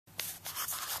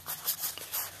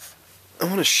I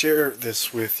want to share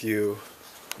this with you.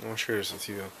 I want to share this with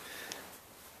you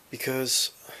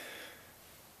because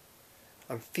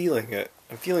I'm feeling it.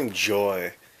 I'm feeling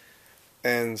joy,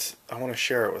 and I want to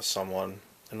share it with someone.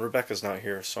 And Rebecca's not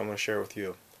here, so I'm going to share it with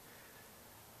you.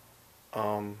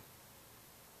 Um,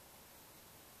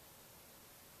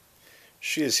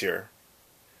 she is here.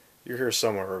 You're here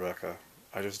somewhere, Rebecca.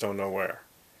 I just don't know where.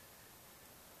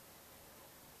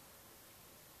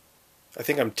 I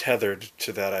think I'm tethered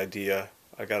to that idea.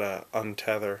 I gotta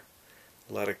untether,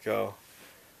 let it go.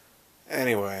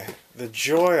 Anyway, the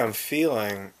joy I'm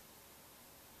feeling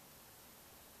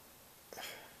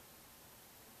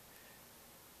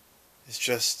is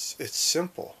just, it's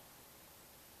simple.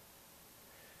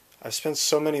 I've spent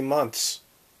so many months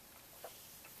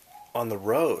on the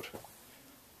road,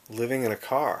 living in a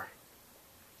car.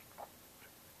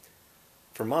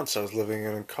 For months I was living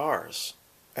in cars.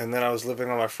 And then I was living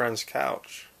on my friend's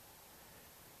couch.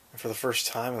 And for the first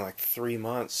time in like 3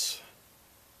 months,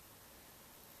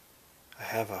 I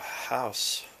have a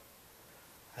house.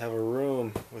 I have a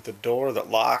room with a door that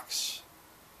locks,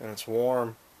 and it's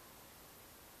warm,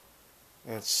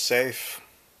 and it's safe.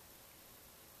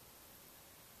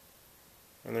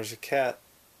 And there's a cat.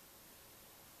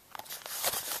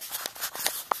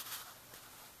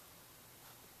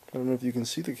 I don't know if you can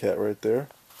see the cat right there,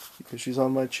 because she's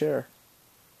on my chair.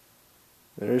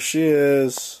 There she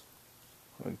is.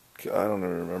 I don't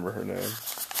even remember her name.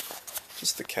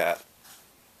 Just the cat.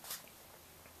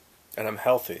 And I'm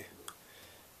healthy.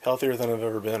 Healthier than I've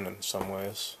ever been in some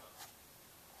ways.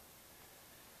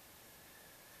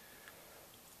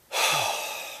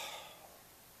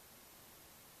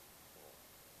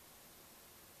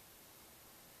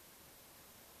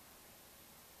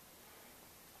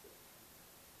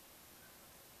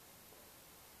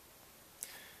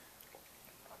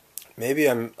 Maybe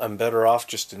I'm better off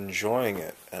just enjoying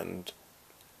it and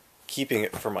keeping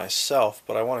it for myself,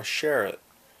 but I want to share it.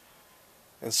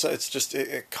 And so it's just,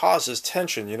 it causes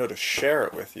tension, to share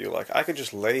it with you. Like, I could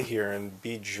just lay here and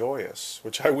be joyous,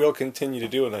 which I will continue to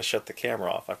do when I shut the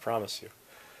camera off, I promise you.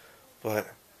 But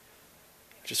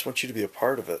I just want you to be a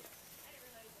part of it.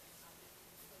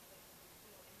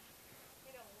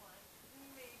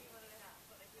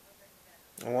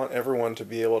 I want everyone to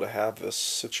be able to have this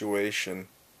situation,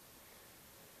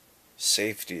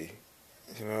 safety.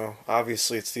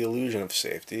 Obviously it's the illusion of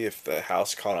safety. If the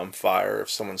house caught on fire, if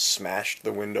someone smashed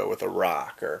the window with a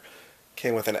rock or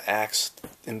came with an axe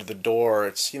into the door,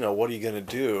 it's, what are you going to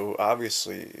do?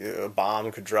 Obviously, a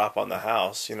bomb could drop on the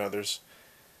house.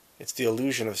 It's the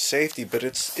illusion of safety, but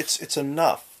it's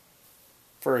enough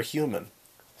for a human.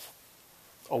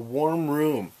 A warm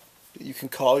room that you can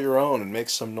call your own and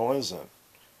make some noise in.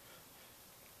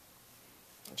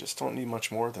 I just don't need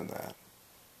much more than that.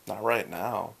 Not right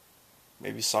now.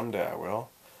 Maybe someday I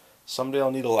will. Someday I'll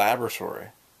need a laboratory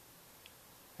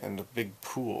and a big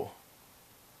pool.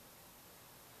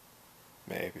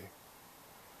 Maybe.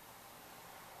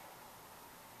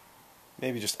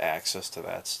 Maybe just access to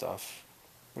that stuff,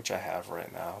 which I have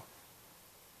right now.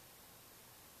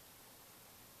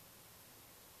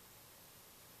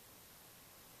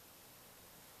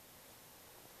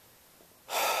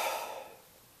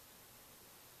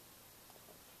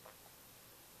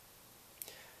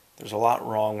 There's a lot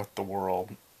wrong with the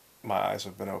world. My eyes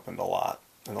have been opened a lot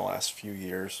in the last few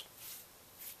years.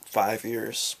 5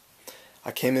 years.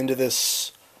 I came into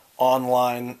this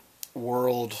online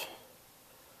world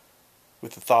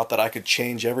with the thought that I could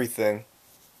change everything.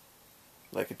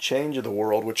 I could change the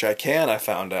world, which I can, I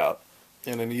found out.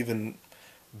 In an even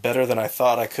better than I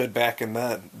thought I could back in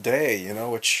that day,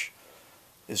 which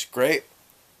is great.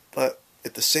 But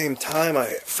at the same time,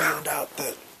 I found out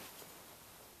that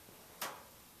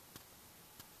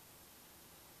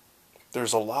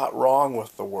there's a lot wrong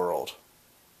with the world.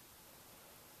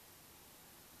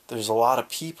 There's a lot of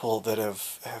people that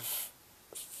have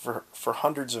for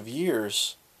hundreds of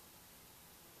years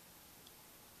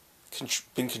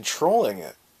been controlling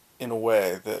it in a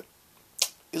way that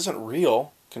isn't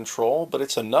real control, but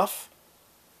it's enough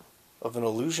of an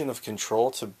illusion of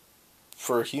control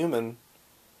for a human,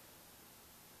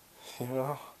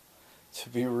 to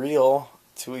be real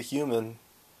to a human.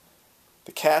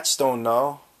 The cats don't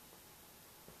know.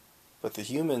 But the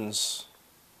humans,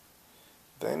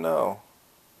 they know.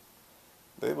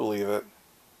 They believe it.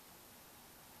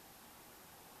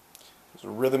 There's a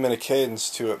rhythm and a cadence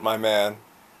to it, my man.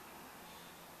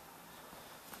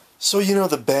 So,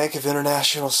 the Bank of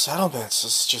International Settlements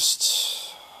is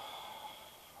just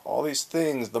all these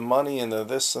things, the money and the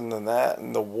this and the that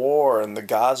and the war and the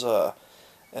Gaza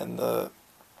and the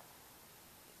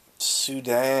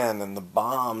Sudan and the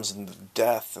bombs and the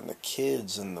death and the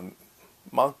kids and the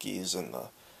monkeys and the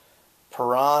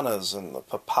piranhas and the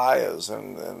papayas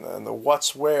and the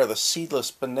what's where, the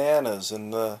seedless bananas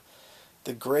and the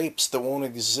grapes that won't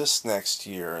exist next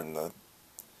year and the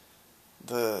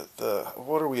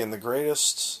what are we in, the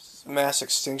greatest mass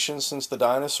extinction since the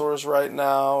dinosaurs right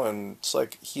now, and it's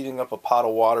like heating up a pot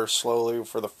of water slowly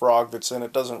for the frog that's in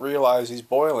it doesn't realize he's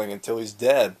boiling until he's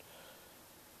dead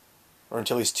or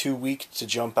until he's too weak to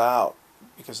jump out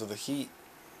because of the heat.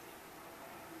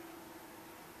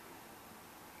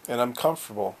 And I'm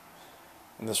comfortable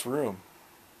in this room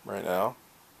right now,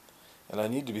 and I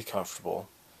need to be comfortable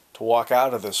to walk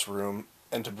out of this room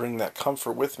and to bring that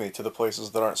comfort with me to the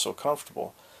places that aren't so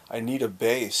comfortable. I need a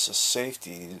base, a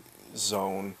safety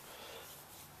zone.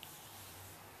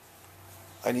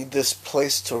 I need this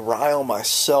place to rile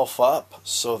myself up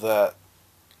so that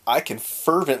I can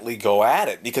fervently go at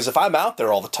it. Because if I'm out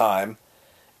there all the time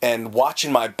and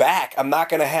watching my back, I'm not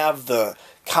going to have the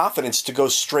confidence to go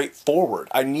straight forward.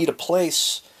 I need a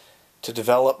place to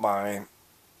develop my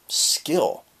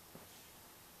skill.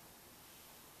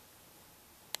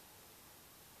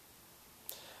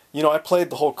 You know, I played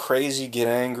the whole crazy, get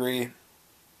angry.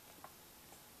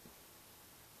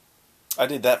 I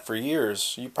did that for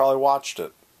years. You probably watched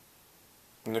it.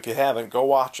 And if you haven't, go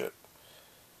watch it.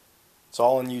 It's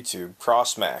all on YouTube.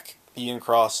 Crossmac, Ian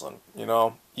Crossland. You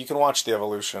know, you can watch the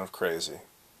evolution of crazy.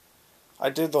 I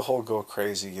did the whole go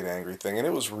crazy, get angry thing, and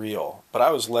it was real. But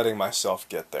I was letting myself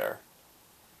get there.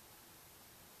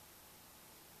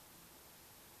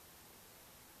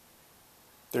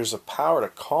 There's a power to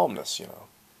calmness, you know.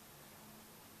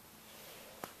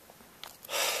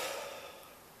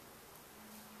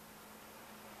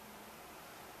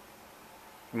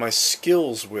 My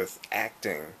skills with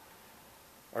acting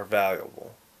are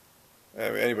valuable. I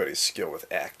mean, anybody's skill with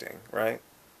acting, right?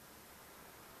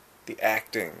 The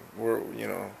acting,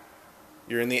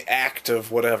 you're in the act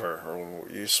of whatever. Or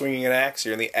you're swinging an axe,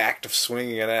 you're in the act of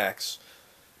swinging an axe.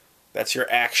 That's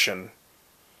your action.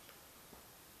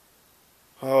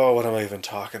 Oh, what am I even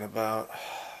talking about?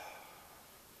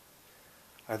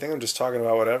 I think I'm just talking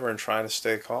about whatever and trying to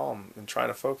stay calm and trying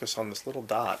to focus on this little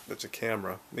dot that's a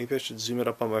camera. Maybe I should zoom it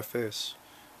up on my face.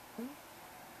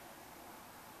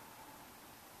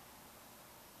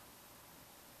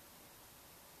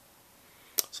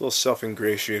 It's a little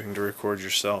self-ingratiating to record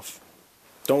yourself.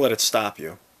 Don't let it stop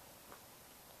you.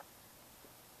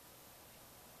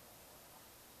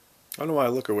 I don't know why I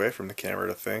look away from the camera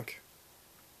to think.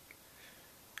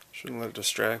 Shouldn't let it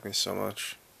distract me so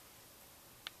much.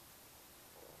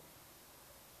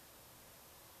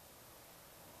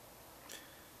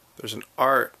 There's an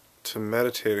art to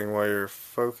meditating while you're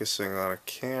focusing on a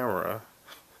camera.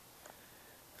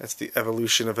 That's the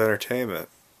evolution of entertainment.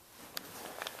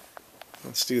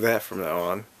 Let's do that from now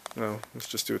on. No, let's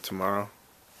just do it tomorrow.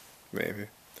 Maybe.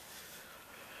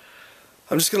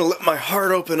 I'm just going to let my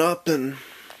heart open up and,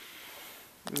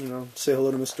 say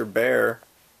hello to Mr. Bear.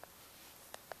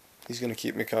 He's going to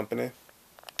keep me company.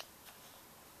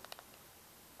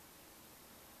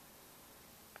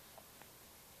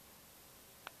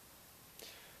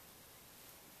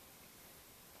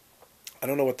 I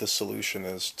don't know what the solution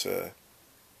is to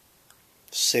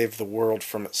save the world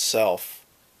from itself.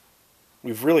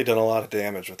 We've really done a lot of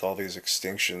damage with all these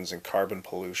extinctions and carbon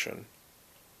pollution.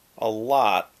 A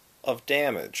lot of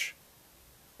damage.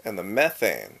 And the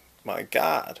methane, my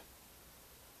God.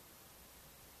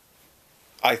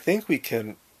 I think we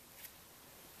can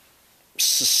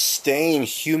sustain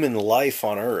human life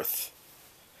on Earth.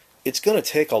 It's going to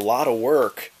take a lot of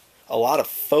work, a lot of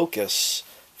focus.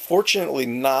 Fortunately,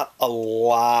 not a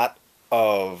lot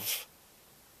of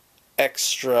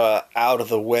extra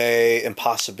out-of-the-way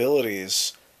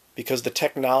impossibilities because the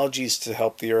technologies to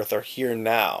help the Earth are here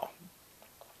now.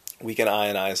 We can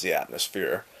ionize the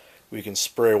atmosphere. We can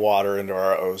spray water into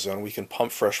our ozone. We can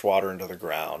pump fresh water into the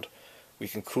ground. We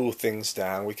can cool things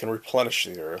down. We can replenish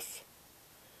the Earth.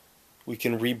 We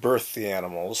can rebirth the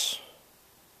animals.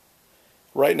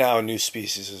 Right now, a new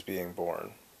species is being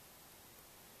born.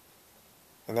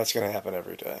 And that's going to happen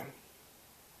every day.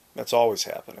 That's always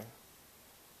happening.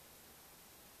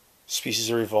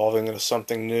 Species are evolving into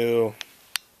something new. I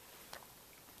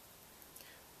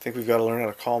think we've got to learn how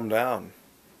to calm down.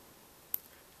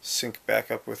 Sync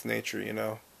back up with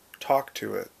nature, Talk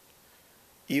to it.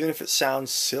 Even if it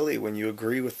sounds silly when you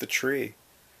agree with the tree.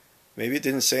 Maybe it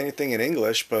didn't say anything in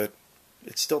English, but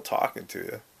it's still talking to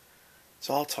you. It's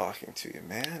all talking to you,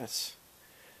 man. It's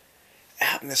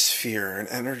atmosphere and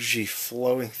energy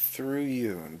flowing through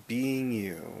you and being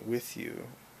you, with you.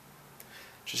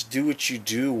 Just do what you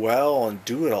do well and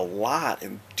do it a lot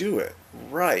and do it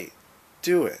right.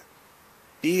 Do it.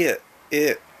 Be it.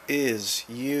 It is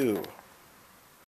you.